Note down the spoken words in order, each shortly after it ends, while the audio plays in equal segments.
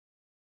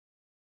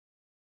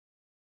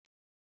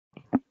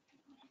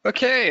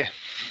Okay,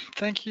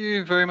 thank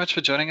you very much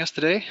for joining us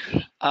today.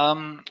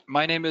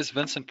 My name is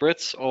Vincent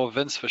Britz, or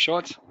Vince for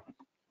short.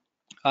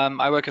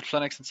 I work at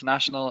Flownex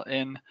International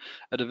in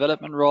a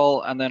development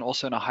role and then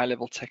also in a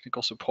high-level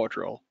technical support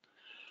role.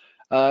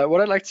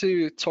 What I'd like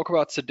to talk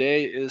about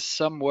today is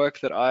some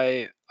work that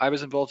I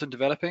was involved in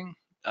developing,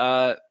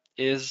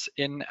 is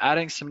in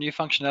adding some new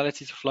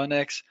functionality to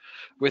Flownex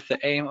with the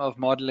aim of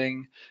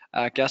modeling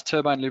gas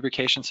turbine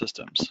lubrication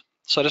systems.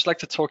 So I'd just like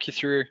to talk you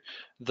through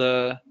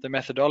the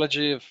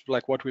methodology of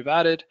like what we've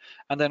added,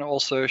 and then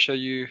also show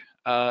you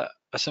a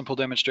simple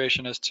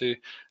demonstration as to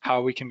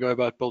how we can go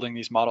about building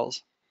these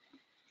models.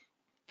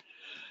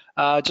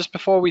 Just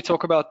before we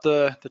talk about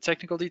the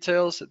technical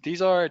details,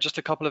 these are just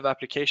a couple of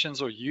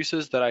applications or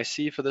uses that I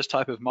see for this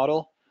type of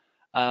model.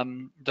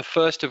 The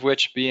first of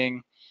which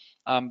being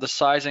the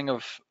sizing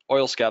of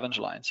oil scavenge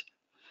lines.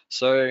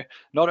 So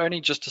not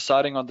only just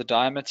deciding on the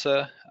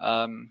diameter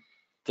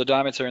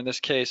in this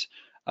case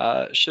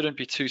shouldn't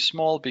be too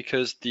small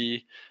because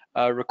the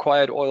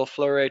required oil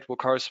flow rate will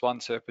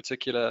correspond to a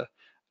particular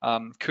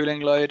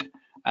cooling load.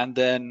 And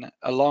then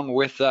along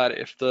with that,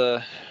 if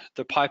the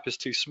pipe is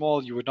too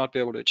small, you would not be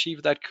able to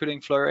achieve that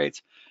cooling flow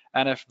rate.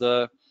 And if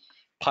the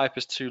pipe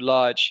is too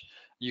large,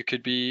 you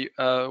could be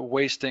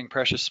wasting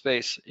precious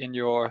space in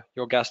your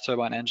gas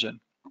turbine engine.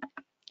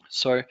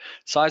 So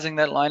sizing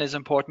that line is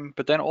important,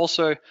 but then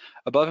also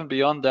above and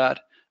beyond that,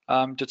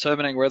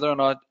 determining whether or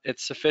not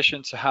it's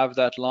sufficient to have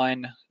that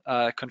line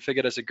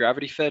configured as a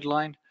gravity-fed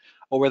line,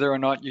 or whether or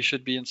not you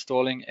should be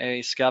installing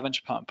a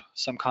scavenge pump,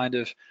 some kind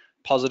of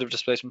positive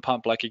displacement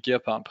pump like a gear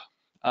pump,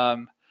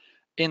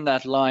 in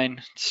that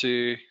line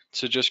to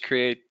just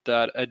create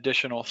that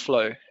additional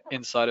flow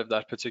inside of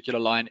that particular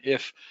line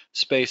if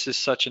space is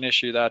such an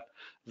issue that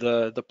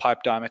the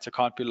pipe diameter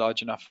can't be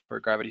large enough for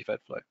a gravity-fed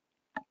flow.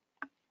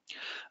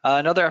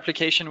 Another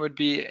application would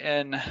be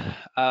in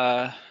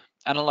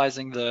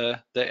analyzing the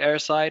air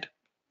side.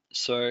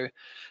 So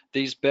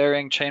these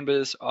bearing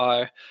chambers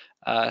are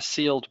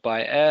sealed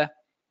by air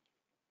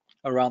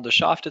around the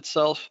shaft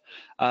itself.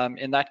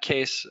 In that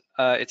case,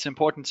 it's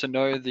important to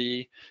know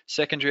the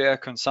secondary air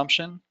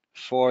consumption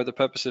for the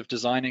purpose of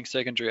designing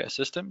secondary air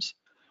systems.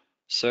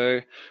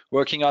 So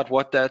working out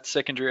what that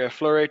secondary air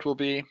flow rate will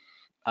be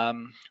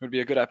would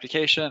be a good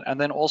application. And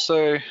then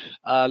also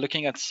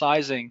looking at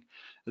sizing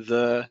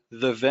the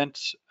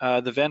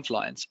vent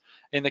lines.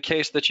 In the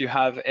case that you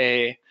have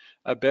a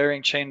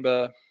bearing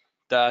chamber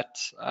that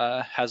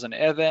has an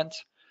air vent,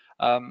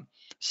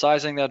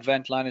 sizing that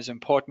vent line is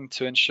important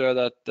to ensure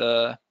that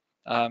the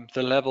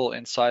level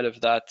inside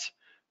of that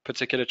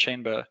particular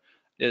chamber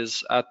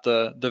is at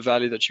the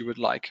value that you would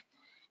like.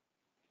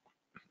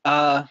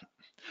 And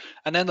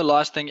then the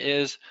last thing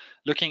is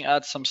looking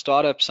at some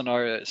startup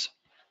scenarios.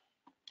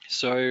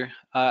 So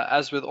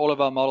as with all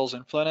of our models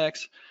in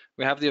Flownex,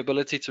 we have the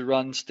ability to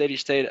run steady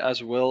state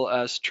as well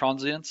as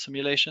transient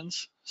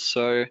simulations.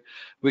 So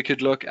we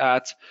could look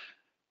at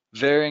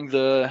varying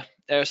the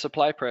air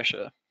supply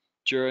pressure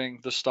during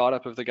the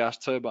startup of the gas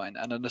turbine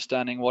and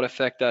understanding what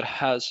effect that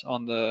has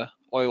on the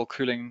oil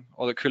cooling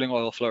or the cooling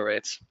oil flow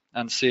rates,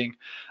 and seeing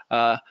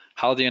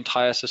how the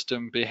entire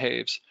system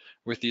behaves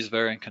with these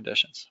varying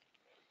conditions.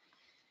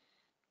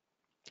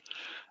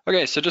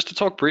 Okay, so just to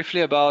talk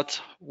briefly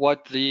about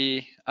what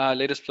the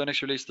latest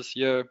Flownex release this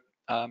year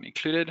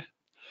included.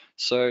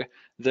 So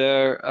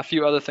there are a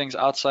few other things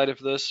outside of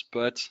this,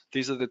 but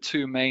these are the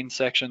two main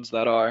sections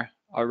that are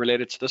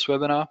related to this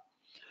webinar.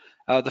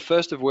 The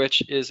first of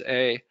which is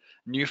a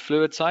new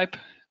fluid type.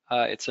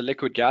 It's a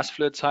liquid gas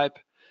fluid type.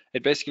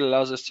 It basically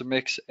allows us to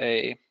mix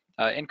a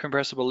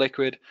incompressible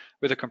liquid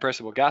with a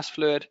compressible gas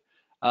fluid,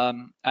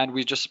 and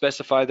we just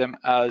specify them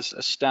as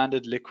a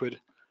standard liquid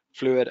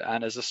fluid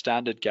and as a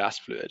standard gas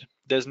fluid.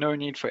 There's no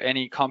need for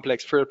any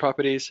complex fluid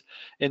properties.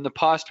 In the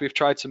past, we've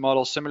tried to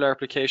model similar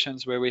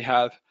applications where we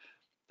have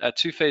a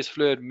two-phase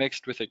fluid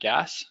mixed with a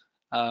gas.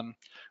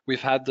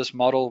 We've had this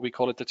model, we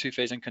call it the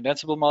two-phase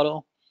incondensable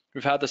model.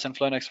 We've had this in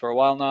Flownex for a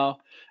while now,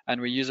 and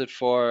we use it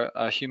for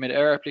humid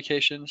air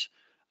applications.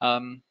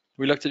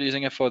 We looked at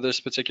using it for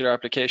this particular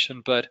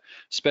application, but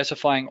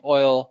specifying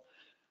oil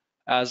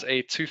as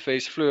a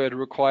two-phase fluid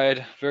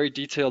required very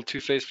detailed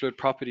two-phase fluid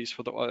properties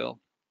for the oil,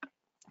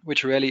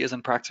 which really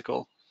isn't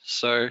practical.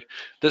 So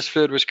this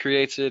fluid was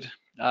created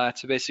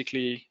to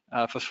basically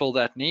fulfill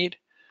that need,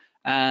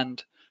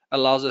 and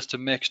allows us to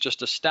mix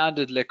just a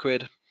standard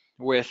liquid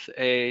with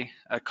a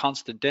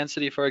constant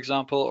density, for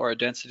example, or a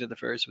density that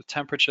varies with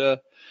temperature,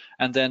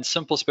 and then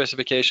simple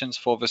specifications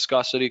for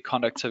viscosity,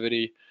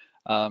 conductivity,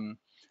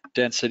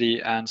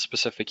 density, and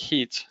specific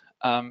heat.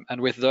 And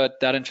with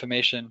that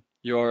information,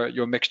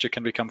 your mixture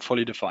can become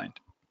fully defined.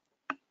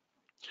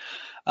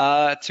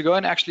 To go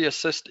and actually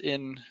assist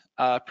in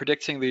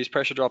predicting these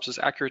pressure drops as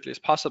accurately as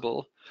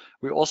possible,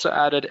 we also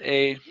added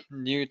a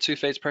new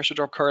two-phase pressure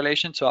drop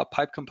correlation to our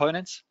pipe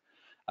components.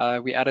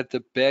 We added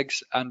the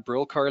Beggs and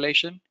Brill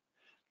correlation.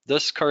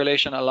 This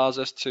correlation allows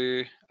us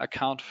to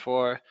account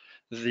for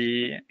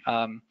the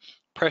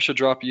pressure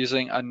drop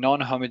using a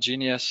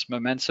non-homogeneous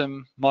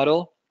momentum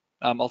model.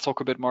 I'll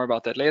talk a bit more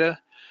about that later.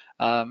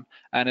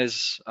 and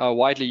is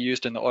widely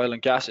used in the oil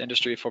and gas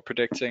industry for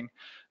predicting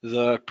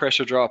the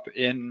pressure drop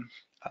in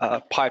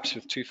pipes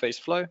with two-phase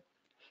flow.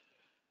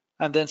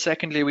 And then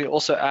secondly, we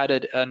also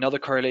added another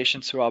correlation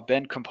to our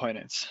bend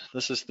components.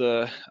 This is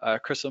the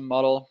CRISM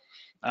model,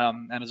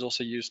 and is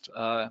also used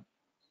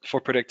for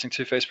predicting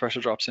two-phase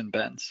pressure drops in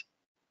bends.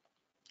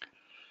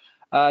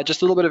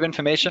 Just a little bit of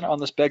information on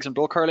this Beggs and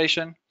Brill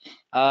correlation.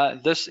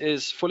 This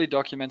is fully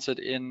documented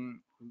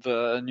in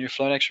the new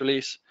Flownex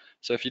release.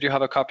 So if you do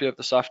have a copy of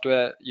the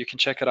software, you can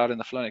check it out in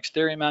the Flownex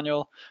theory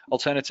manual.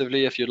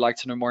 Alternatively, if you'd like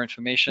to know more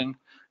information,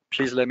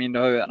 please let me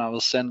know and I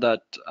will send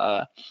that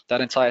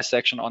entire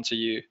section onto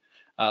you,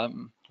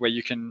 where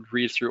you can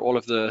read through all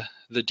of the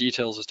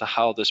details as to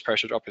how this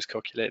pressure drop is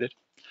calculated.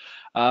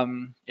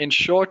 In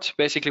short,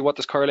 basically what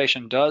this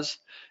correlation does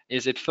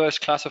is it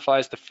first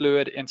classifies the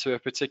fluid into a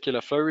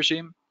particular flow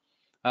regime.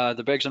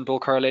 The Beggs and Brill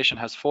correlation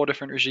has 4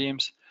 different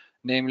regimes,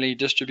 namely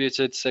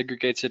distributed,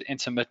 segregated,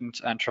 intermittent,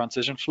 and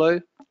transition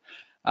flow.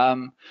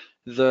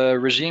 The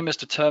regime is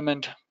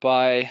determined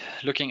by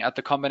looking at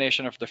the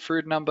combination of the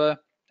fluid number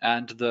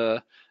and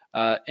the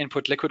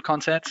input liquid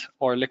content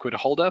or liquid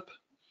holdup.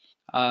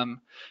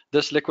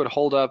 This liquid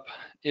holdup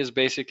is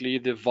basically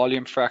the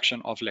volume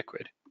fraction of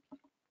liquid.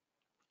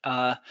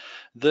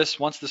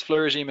 Once this flow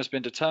regime has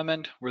been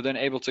determined, we're then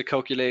able to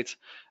calculate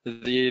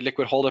the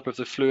liquid holdup of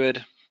the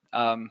fluid,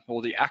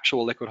 or the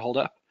actual liquid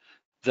holdup.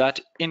 That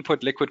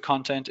input liquid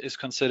content is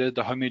considered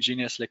the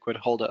homogeneous liquid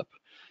holdup.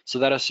 So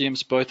that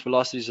assumes both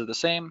velocities are the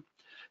same.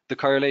 The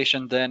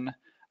correlation then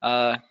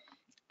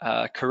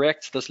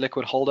corrects this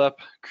liquid holdup,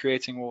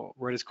 creating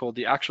what is called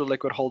the actual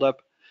liquid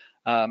holdup.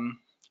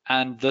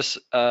 And this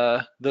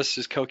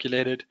is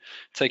calculated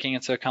taking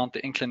into account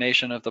the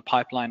inclination of the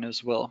pipeline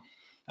as well.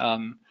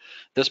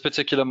 This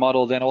particular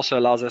model then also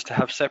allows us to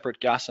have separate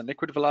gas and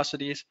liquid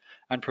velocities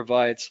and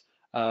provides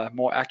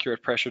more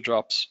accurate pressure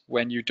drops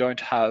when you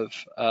don't have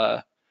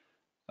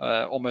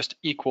almost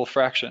equal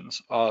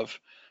fractions of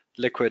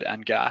liquid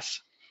and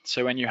gas.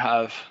 So when you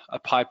have a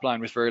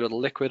pipeline with very little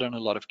liquid and a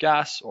lot of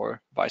gas,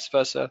 or vice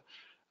versa,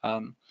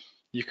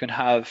 you can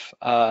have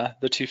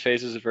the 2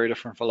 phases of very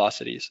different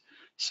velocities.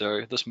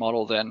 So this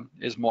model then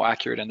is more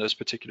accurate in those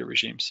particular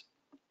regimes.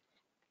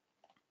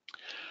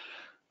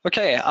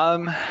 Okay,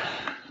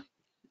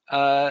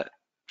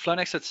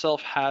 Flownex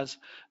itself has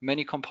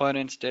many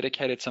components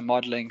dedicated to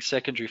modeling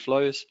secondary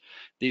flows.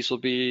 These will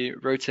be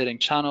rotating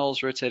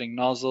channels, rotating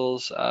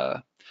nozzles,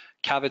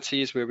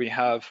 cavities where we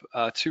have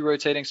 2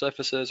 rotating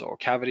surfaces, or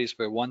cavities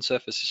where one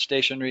surface is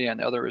stationary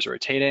and the other is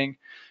rotating.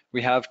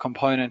 We have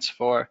components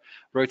for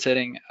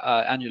rotating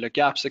annular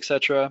gaps,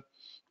 etc.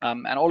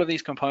 And all of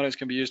these components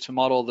can be used to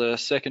model the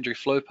secondary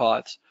flow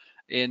paths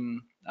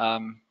in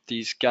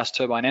these gas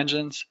turbine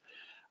engines.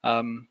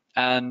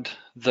 And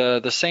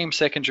the same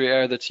secondary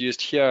air that's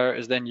used here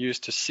is then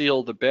used to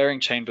seal the bearing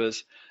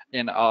chambers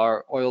in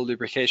our oil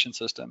lubrication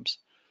systems.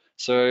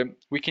 So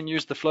we can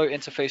use the flow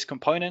interface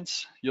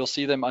components. You'll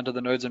see them under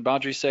the nodes and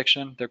boundaries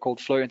section. They're called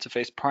flow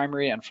interface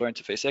primary and flow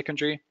interface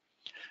secondary.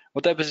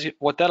 What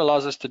that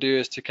allows us to do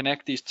is to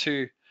connect these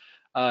 2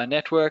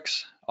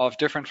 networks of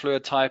different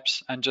fluid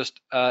types and just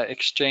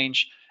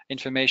exchange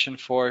information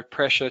for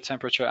pressure,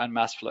 temperature, and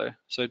mass flow.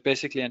 So it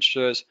basically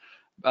ensures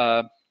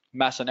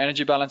mass and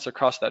energy balance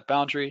across that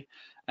boundary,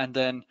 and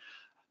then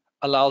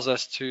allows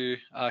us to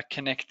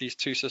connect these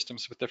 2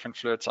 systems with different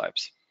fluid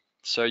types.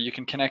 So you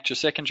can connect your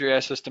secondary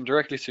air system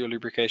directly to your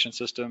lubrication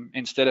system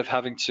instead of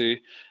having to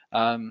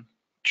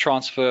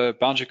transfer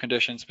boundary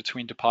conditions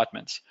between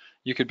departments.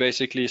 You could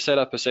basically set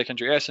up a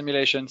secondary air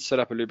simulation, set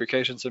up a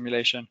lubrication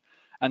simulation,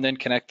 and then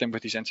connect them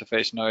with these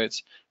interface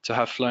nodes to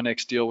have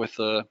Flownex deal with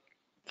the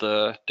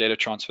data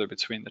transfer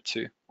between the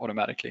 2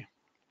 automatically.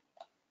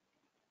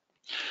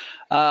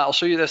 I'll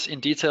show you this in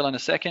detail in a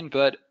second,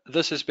 but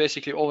this is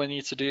basically all we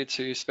need to do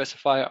to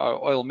specify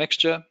our oil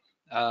mixture.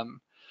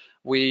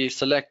 We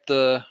select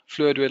the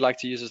fluid we'd like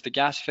to use as the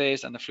gas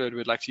phase and the fluid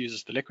we'd like to use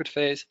as the liquid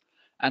phase,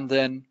 and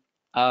then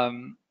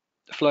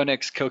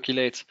Flownex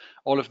calculates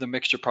all of the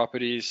mixture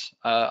properties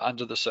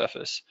under the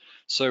surface.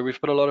 So we've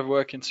put a lot of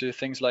work into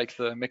things like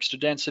the mixture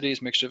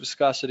densities, mixture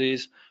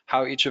viscosities,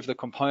 how each of the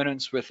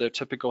components with their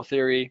typical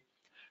theory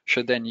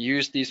should then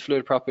use these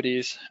fluid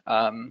properties.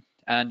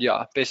 And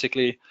yeah,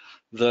 basically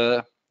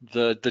the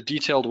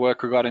detailed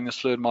work regarding this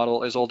fluid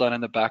model is all done in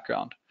the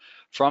background.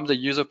 From the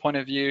user point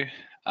of view,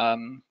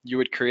 you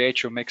would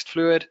create your mixed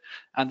fluid,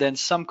 and then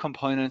some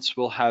components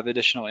will have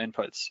additional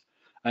inputs.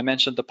 I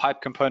mentioned the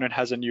pipe component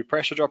has a new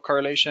pressure drop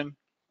correlation.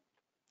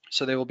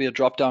 So there will be a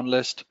drop-down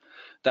list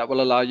that will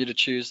allow you to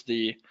choose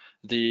the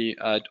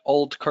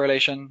old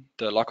correlation,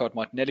 the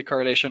Lockhart-Martinelli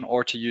correlation,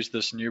 or to use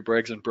this new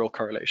Beggs and Brill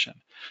correlation.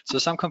 So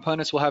some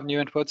components will have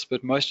new inputs,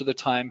 but most of the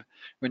time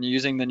when you're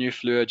using the new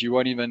fluid, you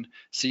won't even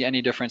see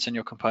any difference in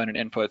your component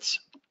inputs.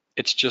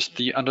 It's just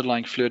the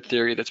underlying fluid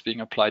theory that's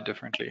being applied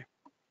differently.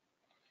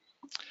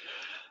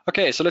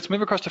 Okay, so let's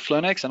move across to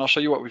Flownex and I'll show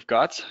you what we've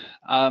got.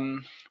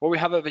 What we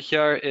have over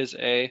here is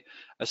a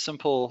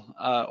simple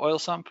oil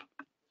sump.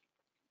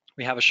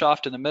 We have a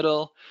shaft in the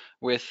middle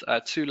with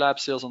 2 lab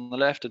seals on the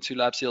left and 2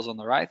 lab seals on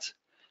the right.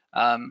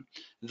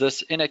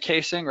 This inner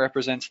casing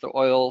represents the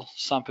oil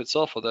sump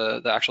itself, or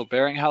the actual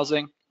bearing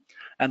housing.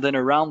 And then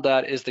around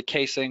that is the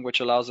casing, which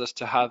allows us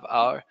to have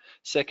our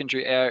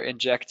secondary air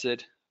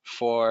injected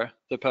for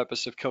the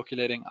purpose of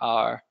calculating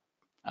our,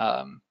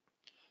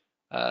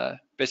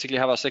 basically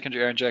have our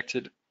secondary air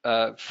injected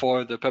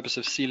for the purpose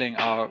of sealing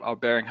our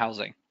bearing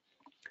housing.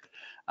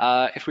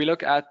 If we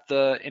look at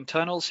the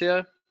internals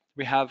here,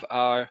 we have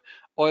our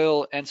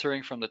oil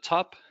entering from the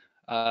top.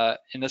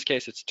 In this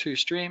case, it's 2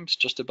 streams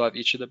just above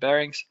each of the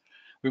bearings.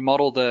 We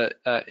model the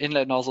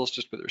inlet nozzles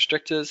just with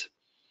restrictors.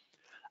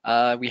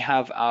 We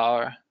have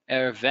our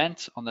air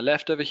vent on the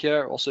left over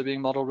here, also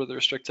being modeled with a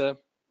restrictor.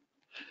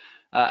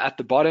 At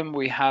the bottom,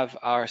 we have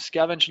our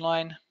scavenge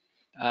line.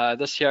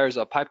 This here is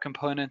our pipe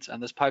component,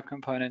 and this pipe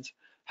component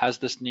has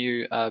this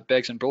new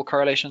Beggs and Brill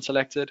correlation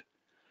selected.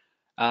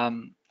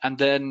 And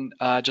then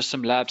just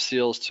some lab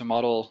seals to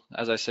model,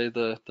 as I say,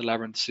 the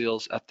labyrinth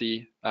seals at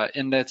the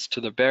inlets to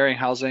the bearing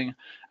housing,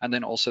 and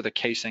then also the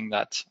casing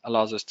that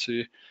allows us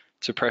to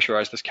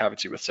pressurize this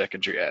cavity with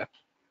secondary air.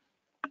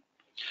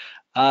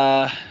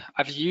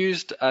 I've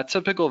used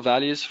typical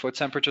values for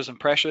temperatures and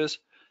pressures.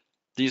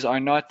 These are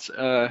not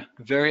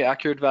very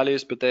accurate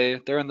values, but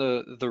they're in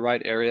the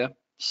right area.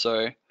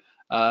 So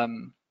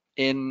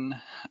in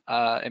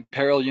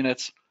imperial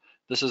units,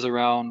 this is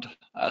around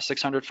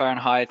 600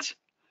 Fahrenheit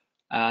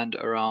and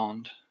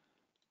around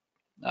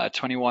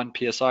 21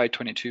 psi,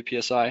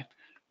 22 psi.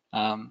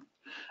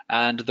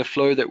 And the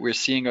flow that we're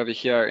seeing over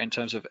here in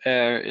terms of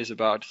air is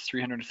about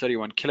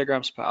 331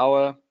 kilograms per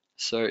hour.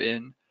 So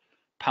in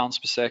pounds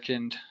per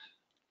second,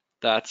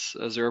 that's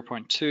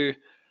 0.2,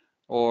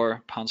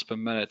 or pounds per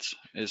minute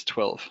is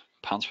 12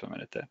 pounds per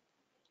minute there.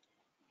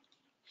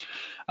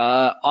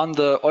 On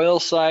the oil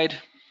side,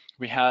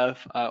 we have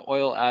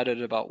oil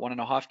added about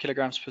 1.5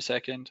 kilograms per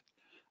second,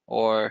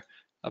 or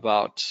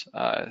about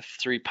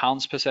 3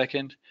 pounds per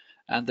second,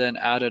 and then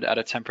added at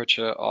a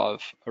temperature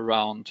of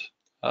around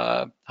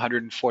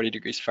 140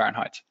 degrees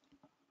Fahrenheit,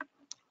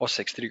 or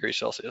 60 degrees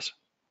Celsius.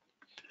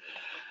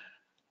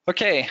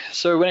 Okay,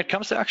 so when it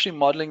comes to actually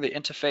modeling the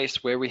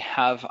interface where we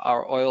have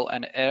our oil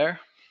and air,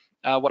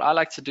 what I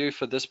like to do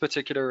for this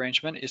particular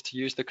arrangement is to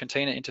use the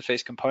container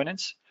interface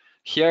components.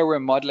 Here we're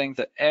modeling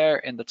the air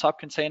in the top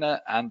container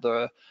and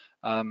the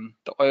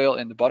oil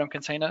in the bottom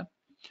container.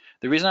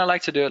 The reason I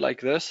like to do it like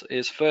this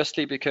is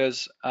firstly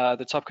because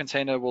the top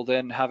container will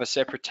then have a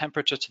separate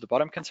temperature to the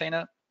bottom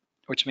container,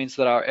 which means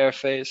that our air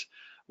phase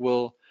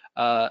will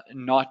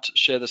not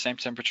share the same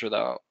temperature with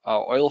our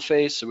oil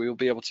phase, so we will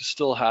be able to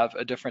still have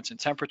a difference in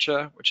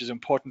temperature, which is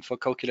important for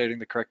calculating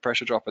the correct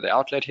pressure drop of the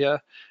outlet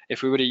here.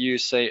 If we were to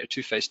use, say, a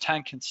 2-phase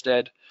tank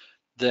instead,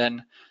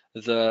 then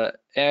the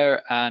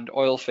air and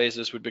oil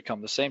phases would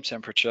become the same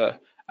temperature,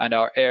 and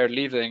our air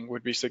leaving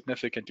would be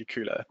significantly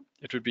cooler.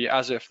 It would be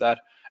as if that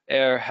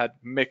air had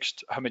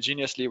mixed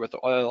homogeneously with the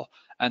oil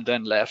and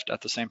then left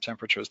at the same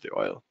temperature as the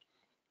oil.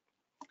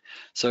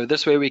 So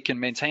this way we can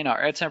maintain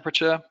our air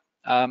temperature.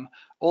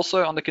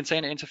 Also on the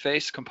container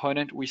interface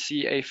component, we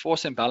see a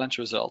force imbalance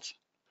result.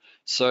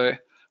 So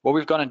what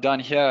we've gone and done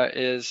here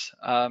is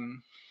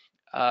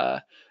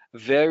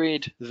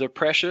varied the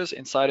pressures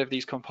inside of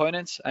these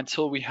components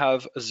until we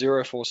have a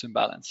 0 force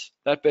imbalance.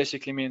 That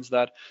basically means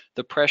that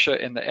the pressure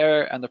in the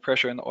air and the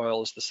pressure in the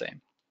oil is the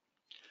same.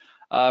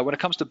 When it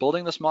comes to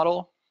building this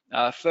model,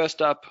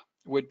 first up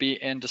would be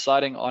in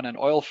deciding on an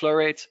oil flow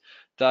rate.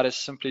 That is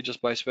simply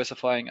just by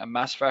specifying a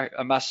mass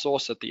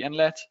source at the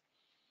inlet.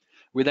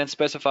 We then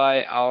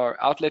specify our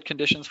outlet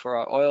conditions for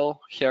our oil.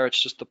 Here it's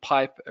just the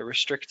pipe, a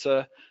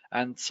restrictor,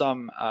 and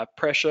some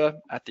pressure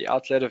at the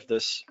outlet of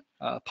this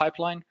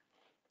pipeline.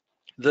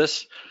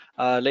 This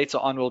later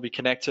on will be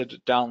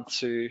connected down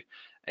to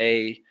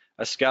a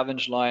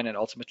scavenge line and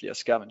ultimately a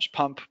scavenge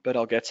pump, but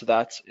I'll get to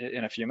that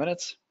in a few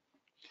minutes.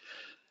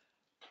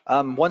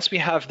 Once we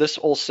have this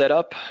all set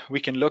up, we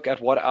can look at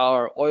what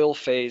our oil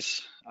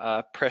phase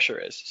pressure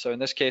is. So in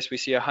this case, we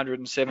see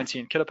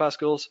 117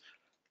 kilopascals.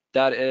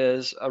 That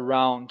is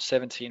around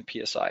 17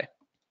 psi.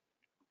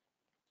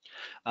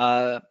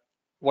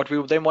 What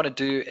we then want to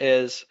do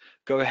is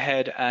go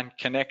ahead and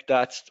connect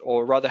that,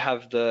 or rather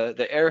have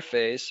the air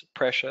phase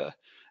pressure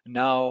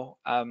now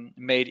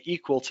made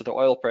equal to the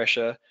oil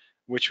pressure,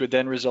 which would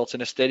then result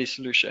in a steady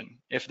solution.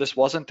 If this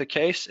wasn't the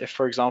case, if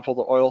for example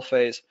the oil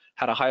phase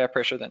had a higher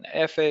pressure than the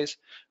air phase,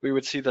 we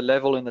would see the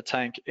level in the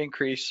tank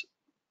increase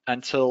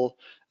until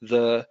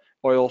the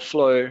oil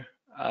flow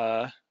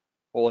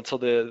or until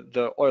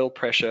the oil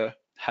pressure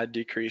had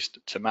decreased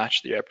to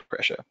match the air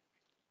pressure.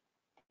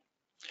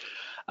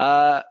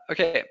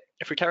 Okay,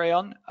 if we carry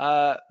on,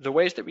 the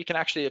ways that we can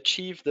actually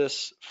achieve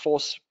this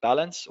force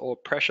balance or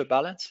pressure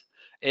balance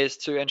is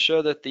to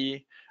ensure that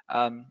the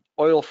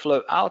oil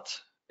flow out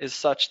is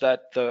such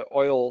that the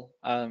oil,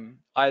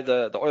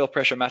 either the oil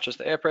pressure matches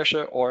the air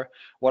pressure, or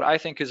what I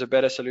think is a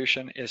better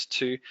solution is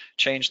to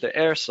change the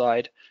air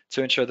side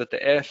to ensure that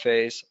the air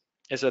phase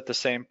is at the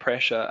same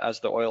pressure as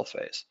the oil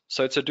phase.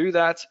 So to do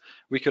that,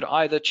 we could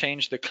either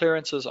change the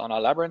clearances on our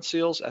labyrinth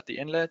seals at the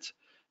inlet.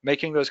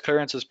 Making those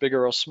clearances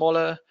bigger or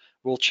smaller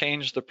will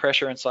change the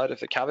pressure inside of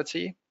the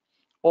cavity.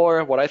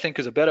 Or what I think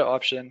is a better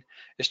option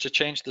is to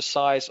change the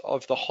size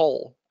of the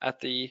hole at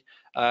the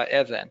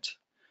air vent.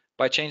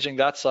 By changing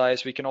that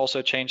size, we can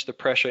also change the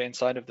pressure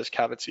inside of this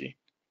cavity.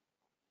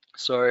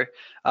 So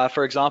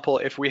for example,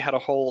 if we had a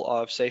hole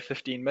of say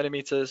 15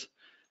 millimeters,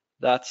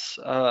 that's,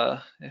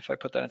 if I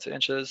put that into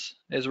inches,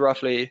 is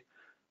roughly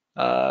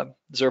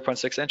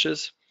 0.6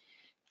 inches.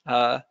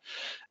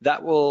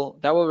 That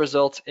will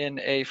result in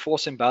a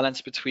force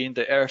imbalance between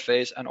the air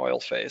phase and oil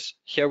phase.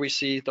 Here we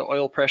see the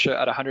oil pressure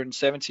at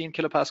 117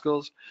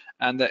 kilopascals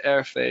and the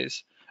air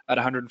phase at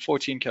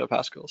 114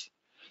 kilopascals.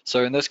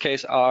 So in this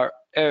case, our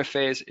air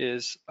phase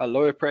is a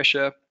lower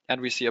pressure and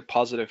we see a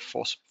positive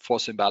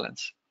force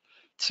imbalance.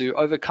 To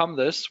overcome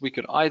this, we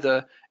could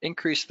either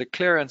increase the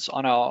clearance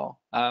on our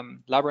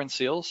labyrinth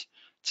seals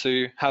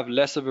to have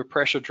less of a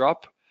pressure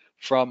drop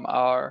from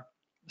our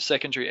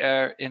secondary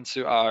air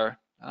into our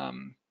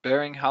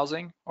bearing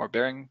housing or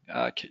bearing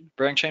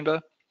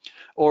chamber,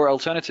 or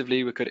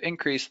alternatively, we could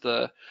increase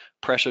the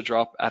pressure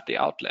drop at the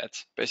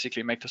outlet,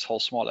 basically make this hole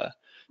smaller.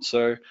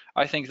 So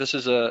I think this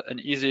is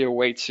an easier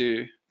way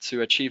to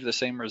achieve the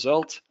same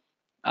result.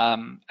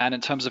 And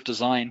in terms of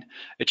design,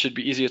 it should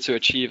be easier to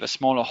achieve a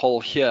smaller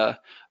hole here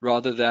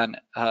rather than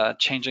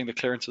changing the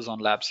clearances on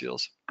lab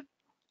seals.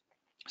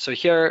 So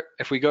here,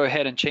 if we go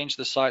ahead and change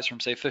the size from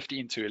say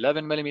 15 to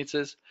 11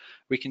 millimeters,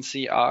 we can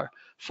see our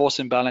force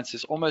imbalance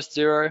is almost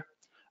zero.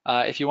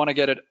 If you want to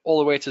get it all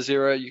the way to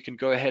zero, you can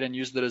go ahead and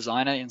use the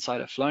designer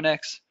inside of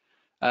Flownex.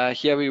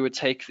 Here we would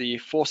take the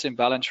force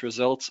imbalance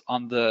result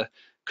on the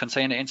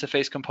container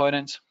interface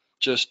component,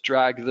 just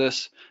drag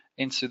this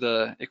into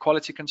the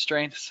equality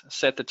constraints,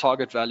 set the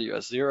target value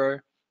as 0,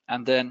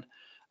 and then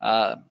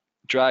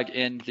drag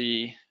in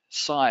the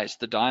size,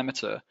 the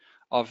diameter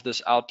of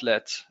this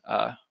outlet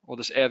or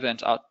this air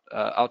vent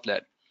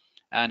outlet,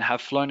 and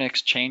have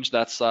Flownex change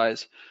that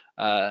size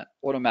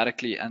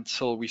automatically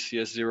until we see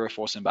a 0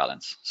 force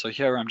imbalance. So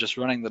here I'm just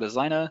running the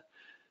designer,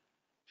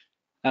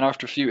 and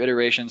after a few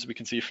iterations we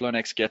can see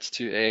Flownex gets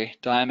to a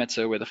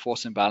diameter where the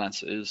force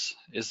imbalance is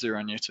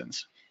 0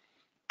 newtons.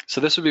 So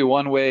this would be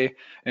one way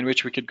in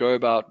which we could go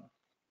about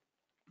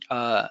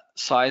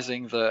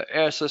sizing the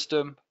air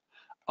system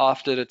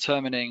after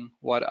determining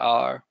what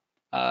our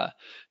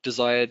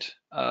desired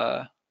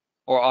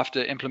or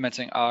after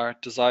implementing our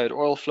desired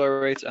oil flow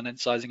rate and then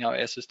sizing our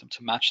air system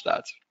to match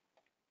that.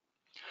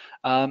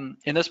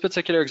 In this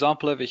particular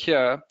example over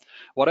here,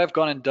 what I've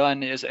gone and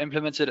done is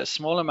implemented a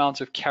small amount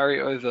of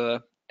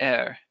carryover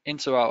air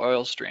into our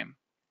oil stream.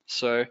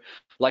 So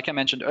like I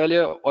mentioned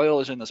earlier, oil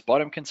is in this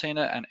bottom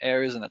container and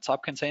air is in the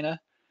top container.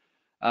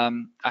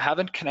 I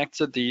haven't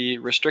connected the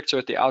restrictor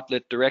at the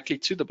outlet directly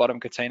to the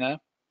bottom container.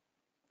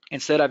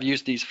 Instead, I've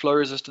used these flow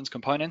resistance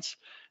components.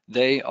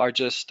 They are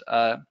just,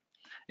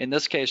 in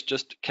this case,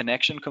 just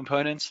connection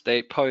components.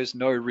 They pose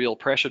no real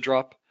pressure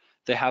drop.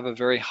 They have a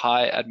very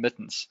high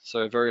admittance, so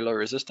a very low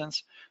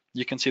resistance.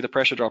 You can see the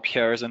pressure drop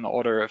here is in the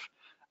order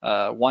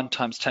of 1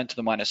 times 10 to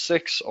the minus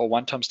 6 or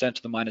 1 times 10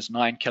 to the minus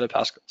 9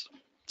 kilopascals.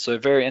 So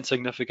very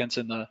insignificant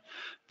in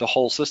the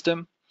whole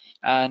system.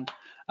 And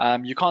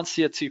you can't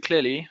see it too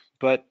clearly,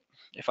 but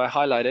if I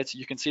highlight it,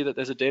 you can see that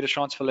there's a data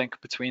transfer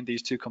link between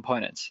these two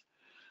components.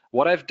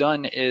 What I've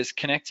done is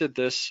connected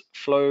this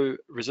flow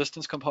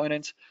resistance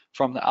component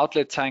from the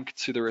outlet tank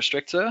to the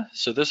restrictor.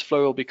 So this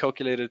flow will be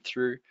calculated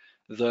through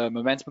the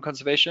momentum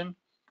conservation,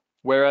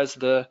 whereas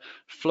the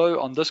flow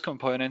on this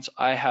component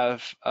I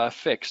have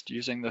fixed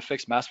using the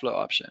fixed mass flow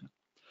option.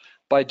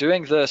 By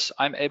doing this,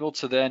 I'm able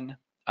to then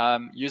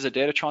use a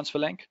data transfer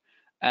link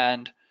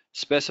and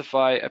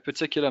specify a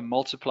particular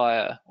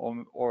multiplier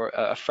or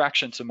a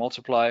fraction to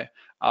multiply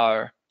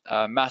our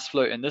mass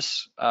flow in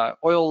this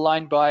oil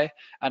line by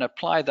and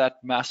apply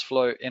that mass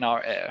flow in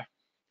our air.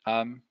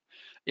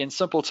 In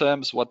simple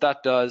terms, what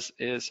that does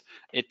is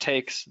it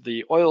takes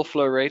the oil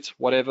flow rate,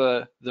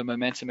 whatever the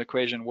momentum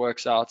equation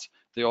works out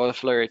the oil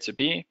flow rate to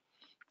be,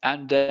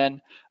 and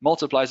then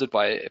multiplies it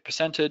by a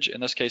percentage. In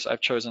this case,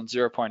 I've chosen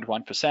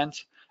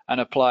 0.1%, and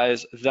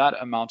applies that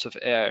amount of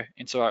air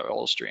into our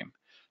oil stream.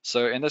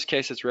 So in this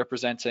case, it's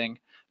representing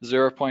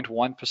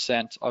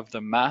 0.1% of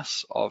the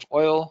mass of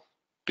oil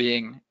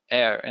being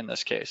air in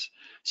this case.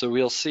 So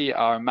we'll see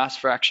our mass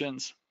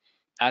fractions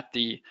at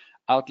the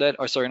outlet,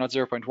 or sorry, not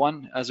 0.1,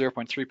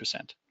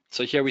 0.3%.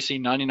 So here we see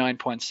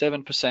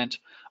 99.7%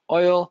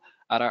 oil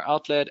at our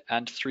outlet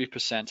and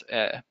 3%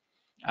 air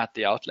at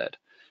the outlet.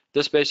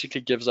 This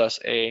basically gives us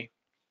a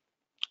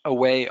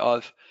way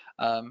of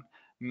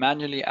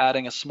manually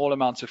adding a small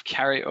amount of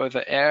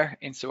carryover air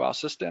into our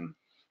system.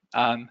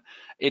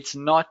 It's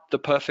not the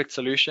perfect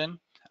solution.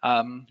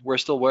 We're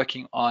still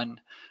working on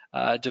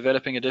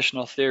developing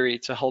additional theory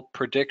to help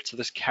predict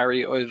this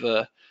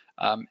carryover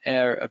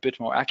air a bit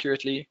more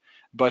accurately.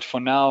 But for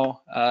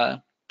now,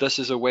 this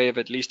is a way of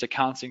at least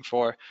accounting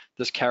for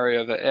this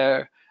carryover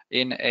air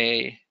in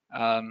a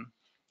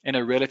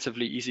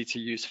relatively easy to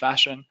use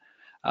fashion.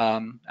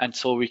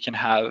 until we can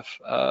have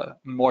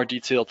more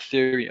detailed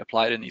theory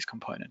applied in these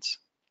components.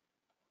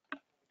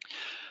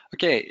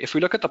 Okay, if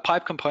we look at the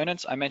pipe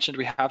components, I mentioned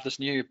we have this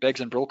new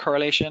Beggs and Brill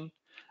correlation.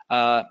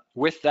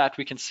 With that,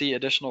 we can see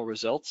additional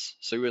results.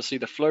 So we'll see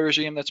the flow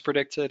regime that's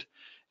predicted.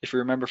 If you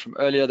remember from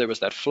earlier, there was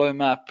that flow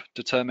map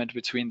determined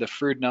between the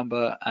Froude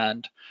number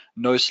and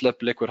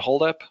no-slip liquid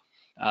holdup.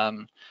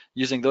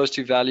 Using those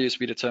two values,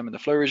 we determine the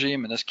flow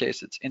regime. In this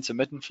case, it's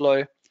intermittent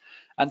flow.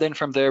 And then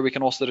from there, we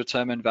can also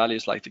determine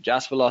values like the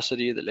gas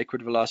velocity, the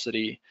liquid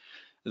velocity,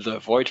 the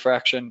void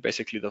fraction,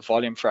 basically the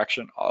volume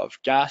fraction of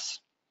gas,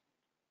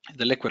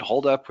 the liquid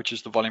holdup, which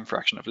is the volume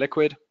fraction of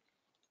liquid,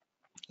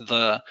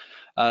 the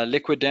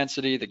liquid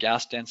density, the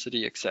gas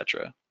density,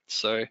 etc.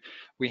 So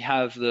we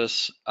have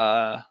this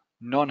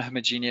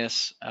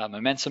non-homogeneous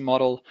momentum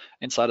model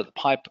inside of the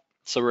pipe.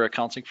 So we're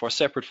accounting for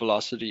separate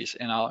velocities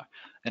in our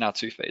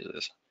two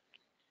phases.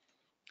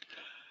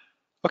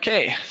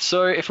 Okay,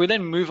 so if we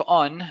then move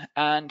on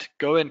and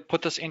go and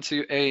put this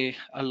into a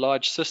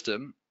large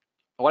system,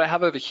 what I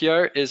have over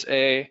here is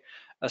a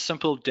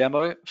simple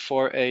demo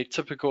for a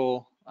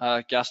typical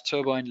gas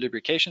turbine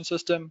lubrication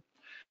system.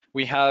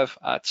 We have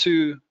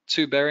two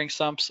bearing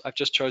sumps. I've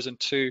just chosen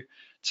two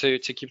to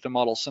keep the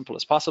model simple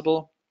as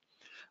possible.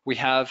 We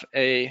have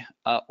a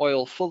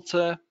oil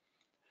filter.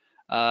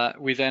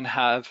 We then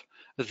have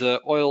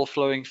the oil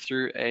flowing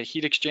through a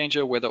heat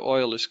exchanger where the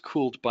oil is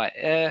cooled by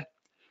air.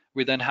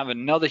 We then have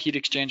another heat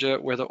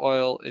exchanger where the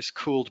oil is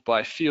cooled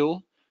by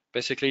fuel.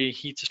 Basically,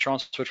 heat is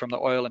transferred from the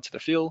oil into the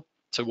fuel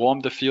to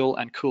warm the fuel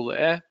and cool the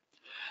air.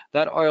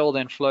 That oil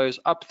then flows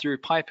up through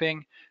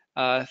piping,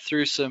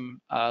 through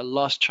some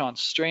last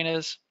chance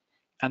strainers,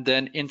 and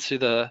then into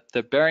the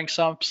bearing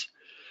sumps.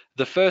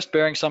 The first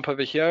bearing sump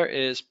over here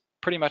is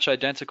pretty much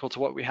identical to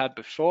what we had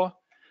before,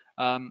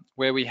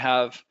 where we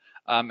have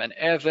an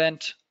air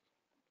vent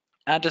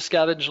and a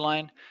scavenge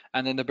line,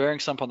 and then the bearing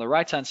sump on the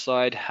right-hand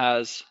side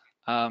has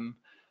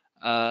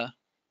a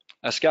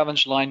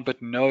scavenge line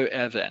but no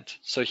air vent.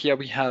 So here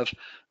we have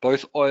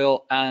both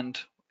oil and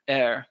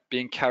air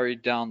being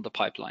carried down the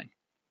pipeline.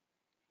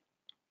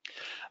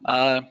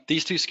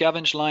 These two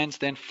scavenge lines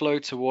then flow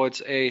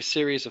towards a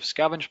series of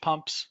scavenge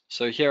pumps.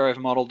 So here I've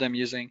modeled them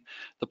using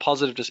the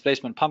positive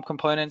displacement pump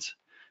component.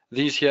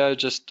 These here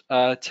just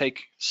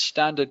take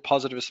standard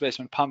positive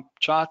displacement pump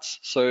charts,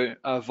 so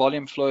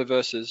volume flow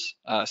versus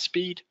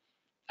speed,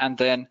 and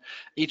then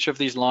each of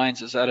these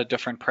lines is at a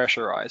different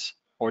pressure rise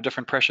or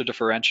different pressure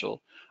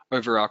differential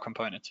over our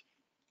component.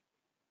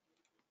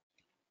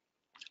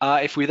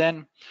 If we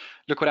then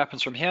look what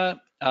happens from here,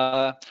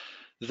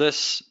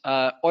 this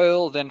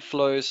oil then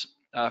flows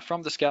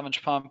from the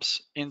scavenge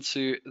pumps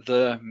into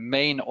the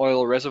main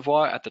oil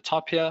reservoir at the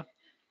top here.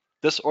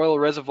 This oil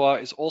reservoir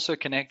is also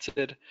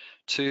connected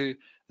to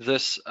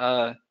this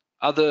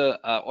other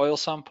oil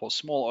sump or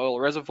small oil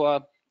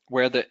reservoir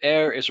where the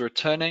air is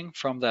returning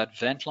from that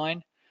vent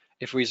line.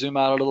 If we zoom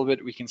out a little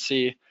bit, we can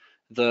see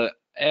the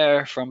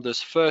air from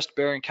this first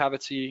bearing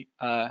cavity.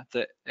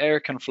 The air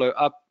can flow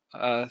up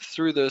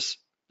through this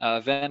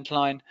vent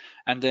line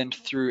and then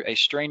through a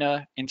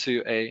strainer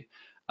into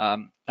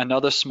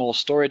another small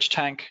storage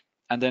tank,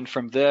 and then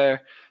from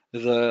there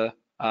the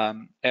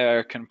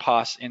air can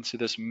pass into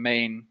this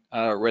main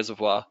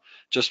reservoir,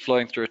 just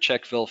flowing through a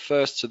check valve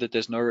first so that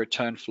there's no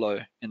return flow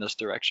in this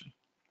direction.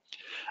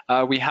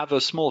 We have a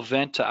small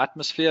vent to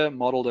atmosphere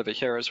modeled over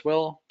here as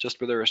well,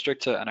 just with a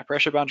restrictor and a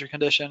pressure boundary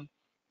condition.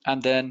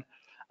 And then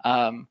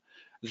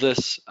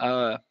this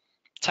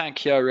tank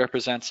here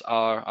represents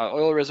our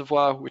oil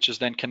reservoir, which is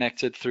then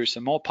connected through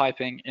some more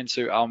piping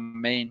into our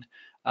main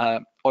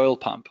oil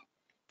pump.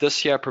 This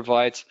here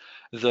provides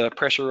the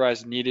pressure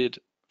rise needed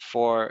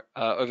for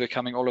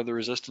overcoming all of the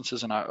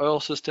resistances in our oil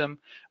system,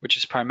 which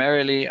is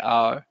primarily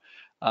our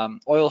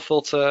oil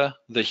filter,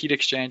 the heat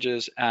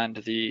exchangers, and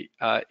the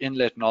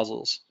inlet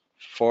nozzles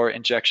for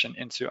injection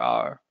into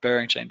our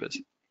bearing chambers.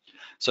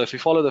 So if we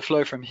follow the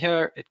flow from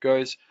here, it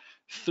goes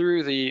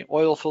through the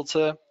oil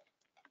filter.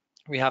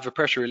 We have a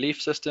pressure relief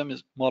system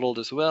is modeled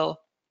as well.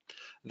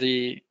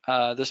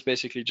 This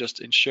basically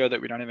just ensure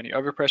that we don't have any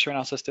overpressure in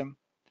our system.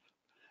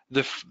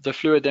 The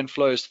fluid then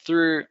flows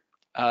through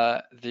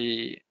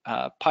the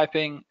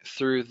piping,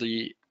 through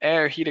the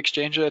air heat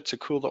exchanger to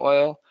cool the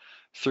oil,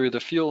 through the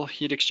fuel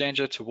heat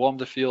exchanger to warm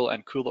the fuel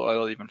and cool the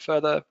oil even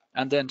further,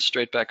 and then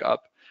straight back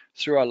up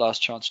through our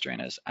last chance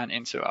strainers and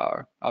into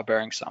our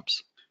bearing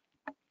sumps.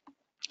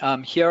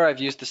 Here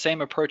I've used the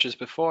same approach as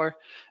before,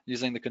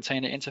 using the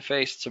container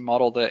interface to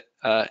model the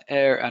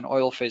air and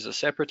oil phases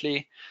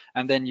separately,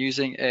 and then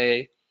using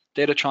a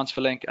data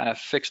transfer link and a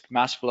fixed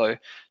mass flow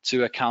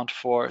to account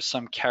for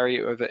some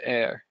carryover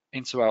air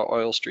into our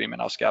oil stream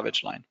and our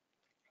scavenge line.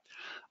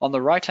 On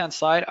the right-hand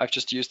side, I've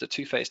just used a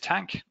two-phase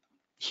tank.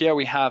 Here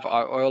we have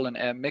our oil and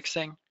air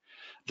mixing.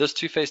 This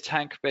two-phase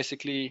tank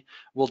basically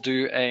will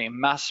do a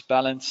mass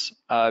balance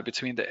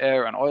between the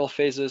air and oil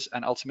phases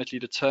and ultimately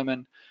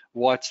determine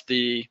what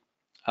the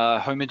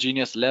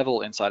homogeneous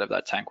level inside of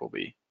that tank will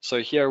be.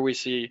 So here we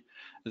see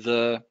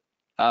the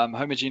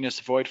homogeneous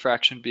void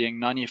fraction being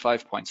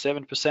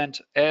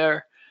 95.7%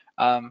 air,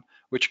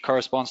 which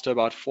corresponds to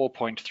about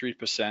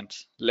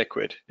 4.3%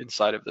 liquid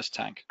inside of this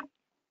tank.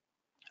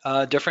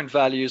 Different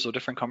values or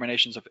different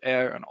combinations of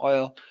air and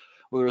oil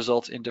will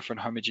result in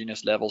different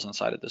homogeneous levels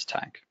inside of this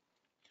tank.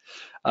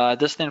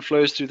 This then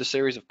flows through the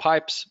series of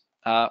pipes.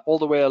 All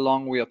the way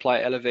along, we apply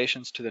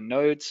elevations to the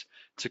nodes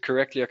to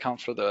correctly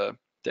account for the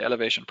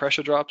elevation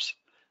pressure drops.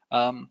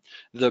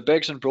 The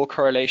Beggs and Brill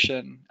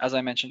correlation, as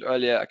I mentioned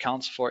earlier,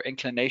 accounts for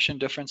inclination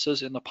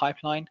differences in the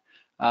pipeline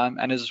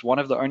and is one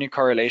of the only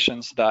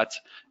correlations that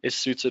is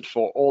suited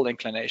for all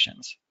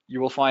inclinations. You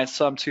will find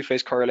some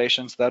two-phase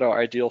correlations that are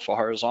ideal for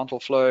horizontal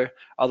flow,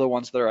 other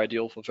ones that are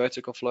ideal for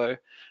vertical flow.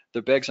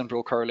 The Beggs and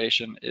Brill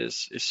correlation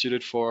is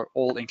suited for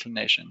all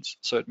inclinations,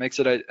 so it makes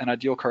it an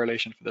ideal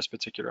correlation for this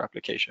particular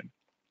application.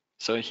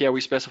 So here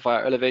we specify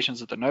our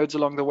elevations at the nodes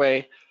along the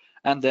way,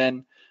 and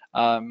then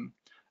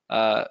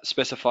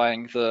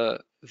specifying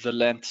the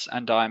lengths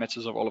and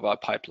diameters of all of our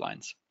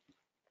pipelines.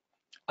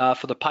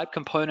 For the pipe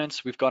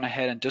components, we've gone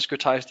ahead and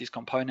discretized these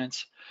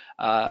components.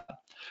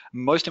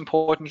 Most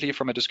importantly,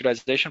 from a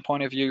discretization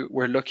point of view,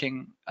 we're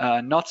looking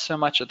not so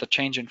much at the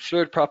change in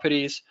fluid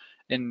properties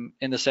in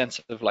the sense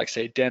of, like,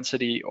 say,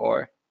 density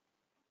or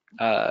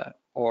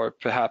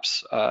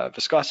perhaps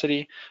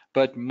viscosity,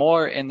 but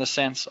more in the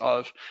sense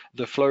of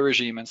the flow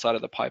regime inside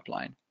of the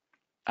pipeline.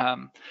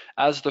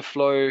 As the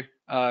flow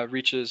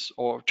reaches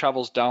or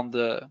travels down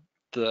the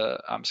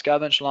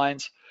scavenge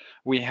lines,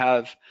 we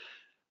have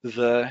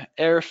the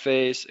air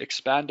phase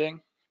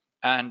expanding,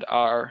 and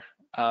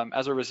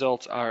as a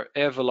result, our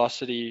air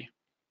velocity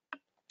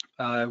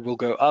will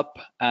go up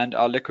and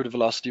our liquid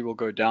velocity will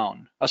go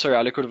down.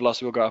 Our liquid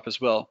velocity will go up as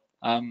well.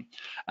 And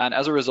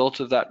as a result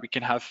of that, we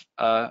can have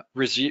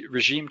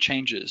regime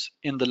changes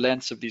in the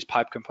lengths of these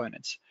pipe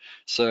components.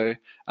 So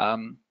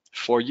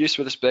for use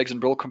with this Beggs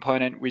and Brill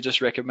component, we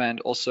just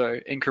recommend also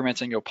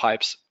incrementing your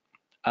pipes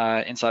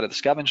inside of the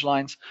scavenge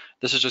lines.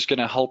 This is just going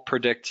to help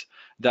predict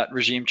that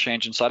regime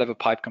change inside of a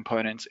pipe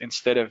component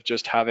instead of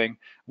just having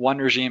one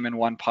regime in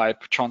one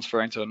pipe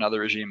transferring to another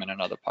regime in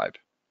another pipe.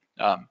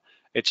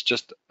 It's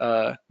just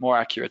more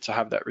accurate to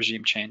have that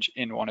regime change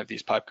in one of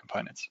these pipe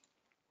components.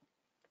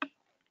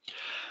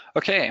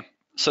 Okay,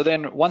 so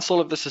then once all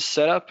of this is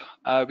set up,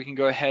 we can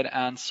go ahead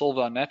and solve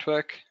our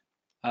network.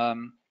 Let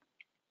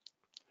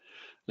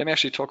me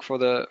actually talk for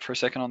a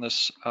second on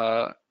this.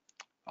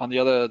 On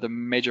the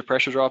major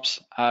pressure drops,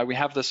 we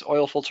have this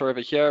oil filter over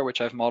here,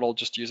 which I've modeled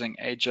just using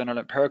a general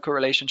empirical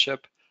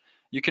relationship.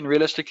 You can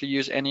realistically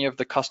use any of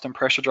the custom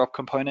pressure drop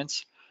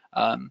components.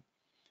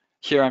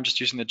 Here I'm just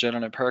using the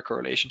general empirical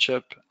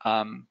relationship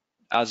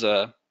as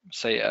a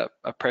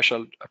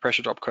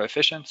pressure drop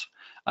coefficient.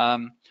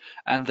 And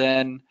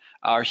then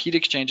our heat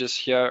exchangers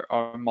here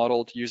are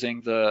modeled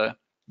using the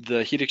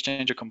heat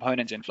exchanger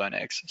component in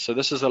Flownex. So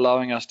this is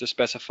allowing us to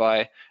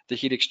specify the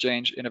heat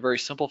exchange in a very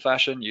simple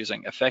fashion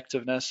using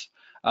effectiveness.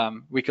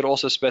 We could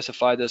also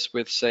specify this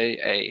with,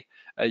 say,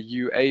 a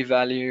UA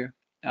value,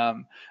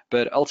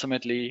 but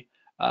ultimately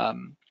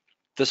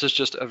this is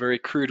just a very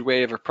crude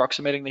way of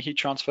approximating the heat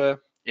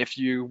transfer. If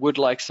you would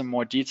like some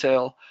more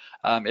detail,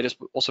 it is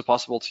also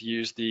possible to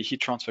use the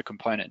heat transfer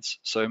components.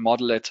 So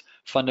model it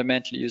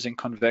fundamentally using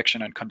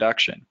convection and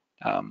conduction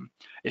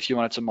if you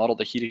wanted to model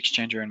the heat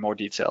exchanger in more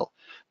detail.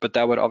 But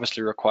that would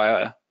obviously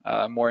require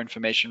more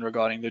information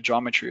regarding the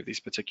geometry of these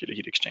particular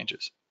heat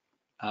exchangers.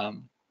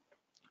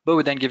 But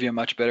would then give you a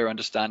much better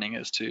understanding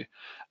as to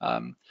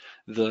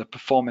the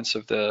performance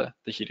of the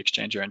heat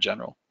exchanger in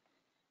general.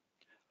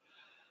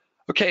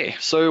 Okay,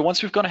 so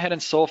once we've gone ahead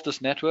and solved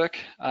this network,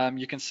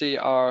 you can see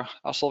our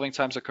solving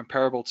times are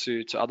comparable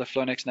to other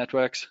Flownex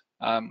networks.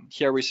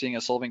 Here we're seeing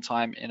a solving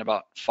time in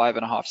about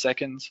 5.5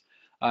 seconds.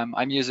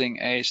 I'm using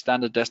a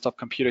standard desktop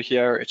computer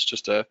here. It's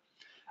just a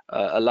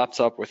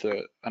laptop with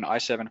an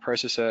i7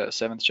 processor,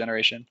 7th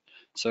generation,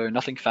 so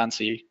nothing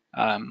fancy.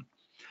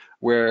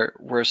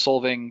 We're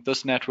solving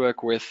this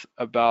network with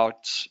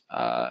about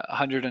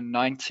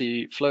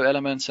 190 flow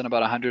elements and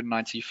about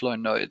 190 flow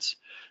nodes.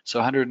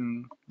 So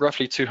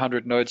roughly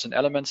 200 nodes and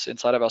elements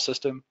inside of our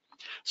system.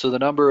 So the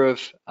number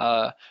of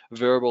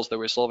variables that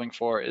we're solving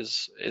for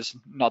is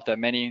not that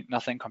many,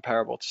 nothing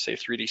comparable to, say,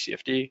 3D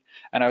CFD.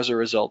 And as a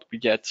result, we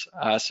get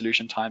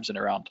solution times in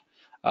around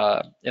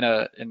in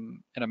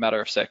a matter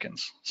of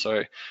seconds.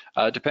 So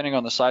depending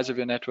on the size of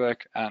your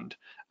network and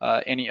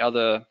any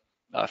other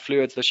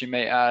fluids that you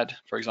may add,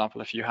 for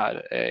example, if you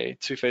had a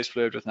two-phase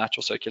fluid with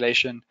natural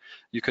circulation,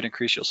 you could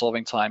increase your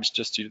solving times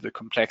just due to the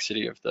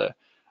complexity of the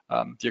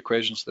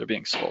equations that are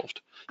being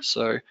solved.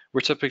 So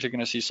we're typically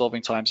going to see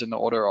solving times in the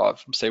order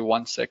of, say,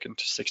 1 second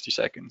to 60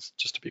 seconds,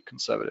 just to be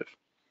conservative.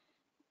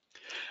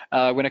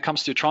 When it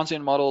comes to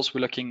transient models,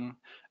 we're looking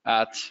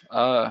at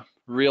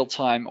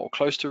real-time or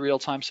close to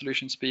real-time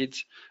solution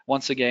speeds.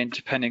 Once again,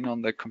 depending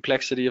on the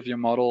complexity of your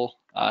model,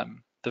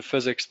 the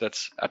physics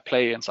that's at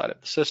play inside of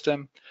the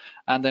system,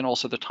 and then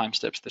also the time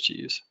steps that you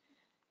use.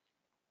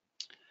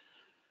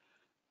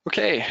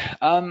 Okay,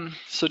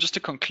 so just to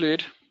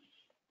conclude,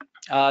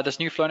 this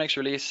new Flownex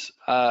release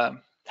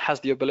has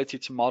the ability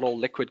to model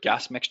liquid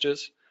gas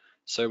mixtures.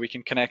 So we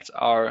can connect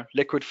our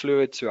liquid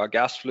fluid to our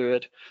gas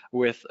fluid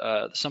with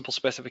the simple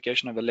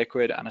specification of a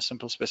liquid and a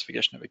simple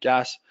specification of a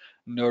gas.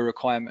 No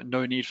requirement,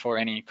 no need for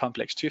any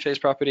complex two-phase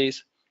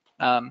properties.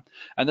 And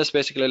this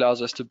basically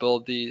allows us to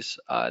build these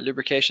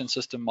lubrication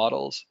system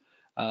models,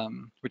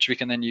 which we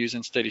can then use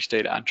in steady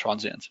state and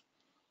transient.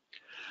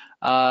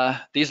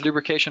 These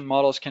lubrication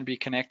models can be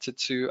connected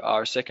to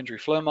our secondary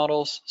flow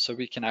models, so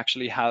we can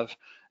actually have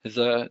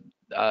the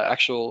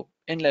actual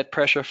inlet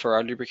pressure for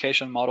our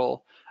lubrication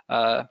model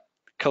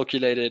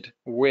calculated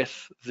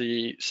with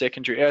the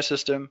secondary air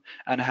system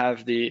and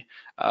have the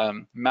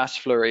mass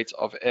flow rate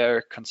of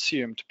air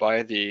consumed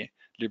by the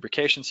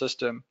lubrication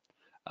system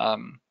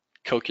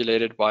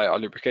calculated by our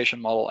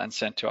lubrication model and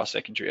sent to our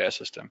secondary air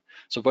system.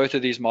 So both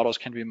of these models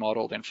can be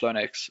modeled in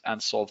Flownex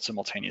and solved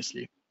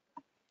simultaneously.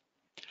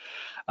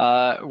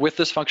 With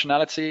this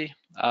functionality,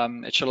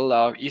 it should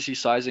allow easy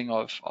sizing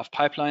of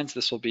pipelines.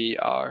 This will be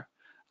our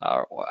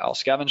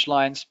scavenge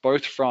lines,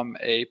 both from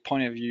a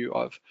point of view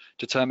of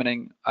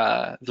determining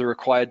the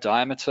required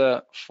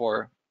diameter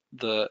for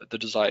the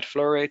desired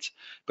flow rate,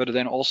 but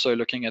then also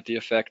looking at the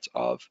effect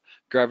of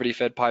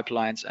gravity-fed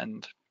pipelines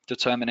and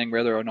determining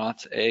whether or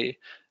not a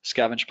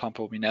scavenge pump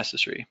will be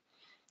necessary.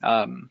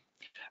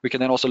 We can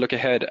then also look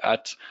ahead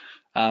at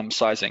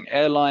sizing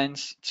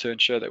airlines to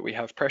ensure that we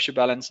have pressure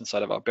balance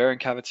inside of our bearing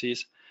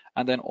cavities,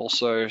 and then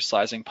also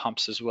sizing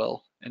pumps as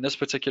well. In this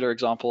particular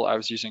example, I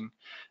was using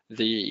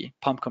the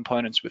pump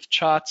components with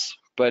charts,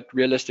 but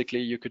realistically,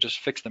 you could just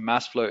fix the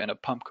mass flow in a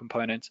pump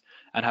component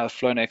and have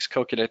Flownex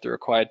calculate the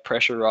required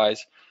pressure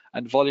rise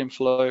and volume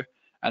flow,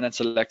 and then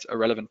select a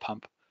relevant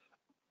pump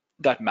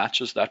that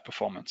matches that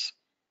performance.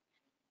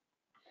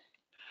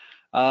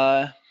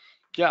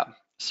 Yeah,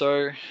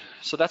 so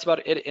that's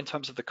about it in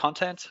terms of the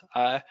content.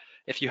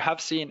 If you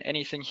have seen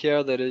anything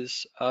here that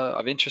is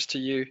of interest to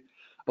you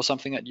or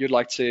something that you'd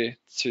like to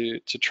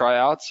try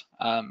out,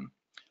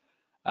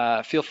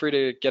 feel free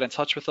to get in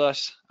touch with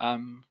us.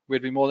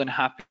 We'd be more than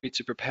happy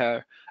to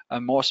prepare a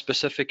more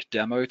specific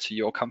demo to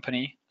your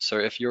company. So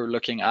if you're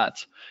looking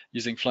at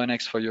using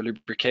Flownex for your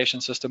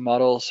lubrication system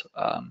models,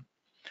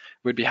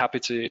 we'd be happy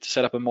to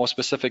set up a more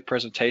specific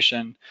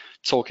presentation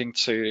talking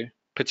to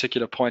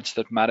particular points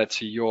that matter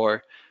to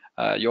your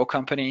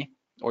company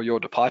or your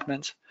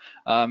department.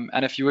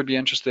 And if you would be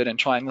interested in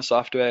trying the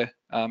software,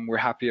 we're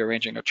happy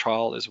arranging a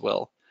trial as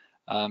well.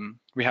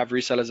 We have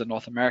resellers in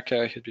North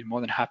America who'd be more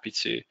than happy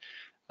to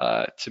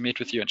meet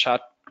with you and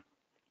chat.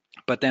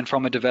 But then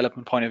from a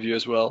development point of view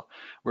as well,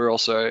 we're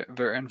also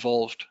very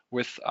involved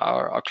with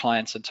our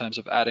clients in terms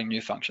of adding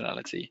new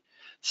functionality.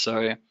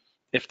 So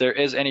if there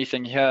is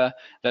anything here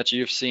that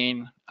you've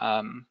seen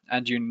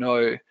and you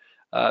know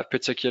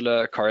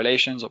particular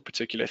correlations or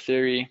particular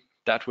theory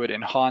that would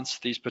enhance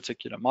these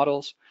particular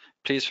models,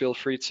 please feel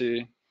free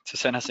to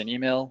send us an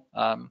email.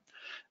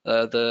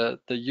 The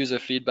user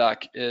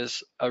feedback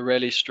is a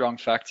really strong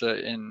factor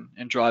in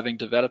driving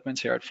development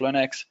here at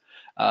Flownex.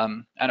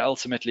 And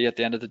ultimately, at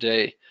the end of the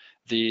day,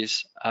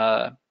 these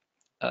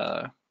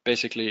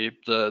basically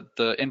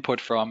the input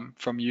from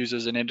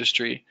users in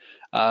industry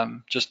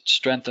just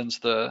strengthens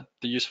the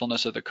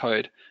usefulness of the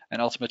code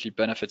and ultimately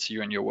benefits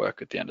you in your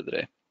work at the end of the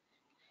day.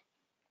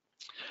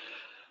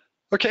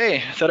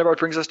 Okay, that about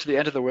brings us to the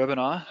end of the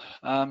webinar.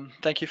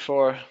 Thank you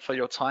for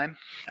your time.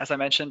 As I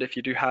mentioned, if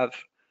you do have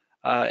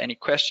any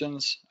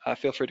questions,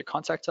 feel free to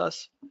contact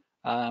us.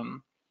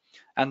 And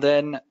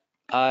then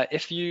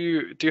if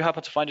you do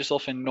happen to find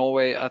yourself in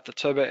Norway at the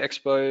Turbo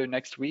Expo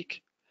next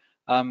week,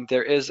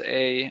 there is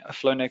a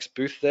Flownex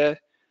booth there.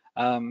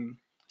 Some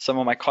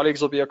of my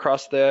colleagues will be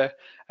across there.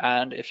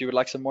 And if you would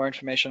like some more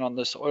information on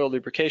this oil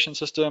lubrication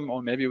system,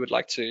 or maybe you would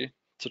like to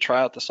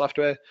try out the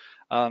software,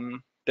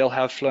 they'll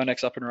have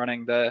Flownex up and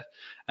running there,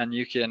 and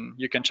you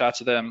can chat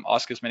to them,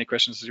 ask as many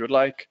questions as you would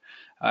like,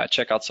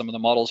 check out some of the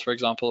models, for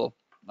example.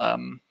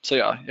 So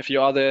yeah, if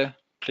you are there,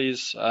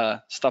 please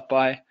stop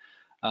by.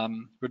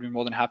 We'd be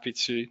more than happy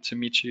to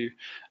meet you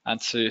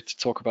and to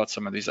talk about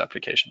some of these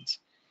applications.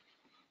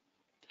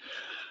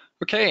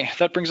 Okay,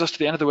 that brings us to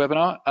the end of the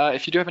webinar.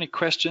 If you do have any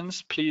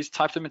questions, please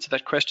type them into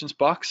that questions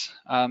box,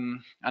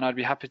 and I'd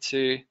be happy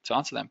to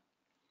answer them.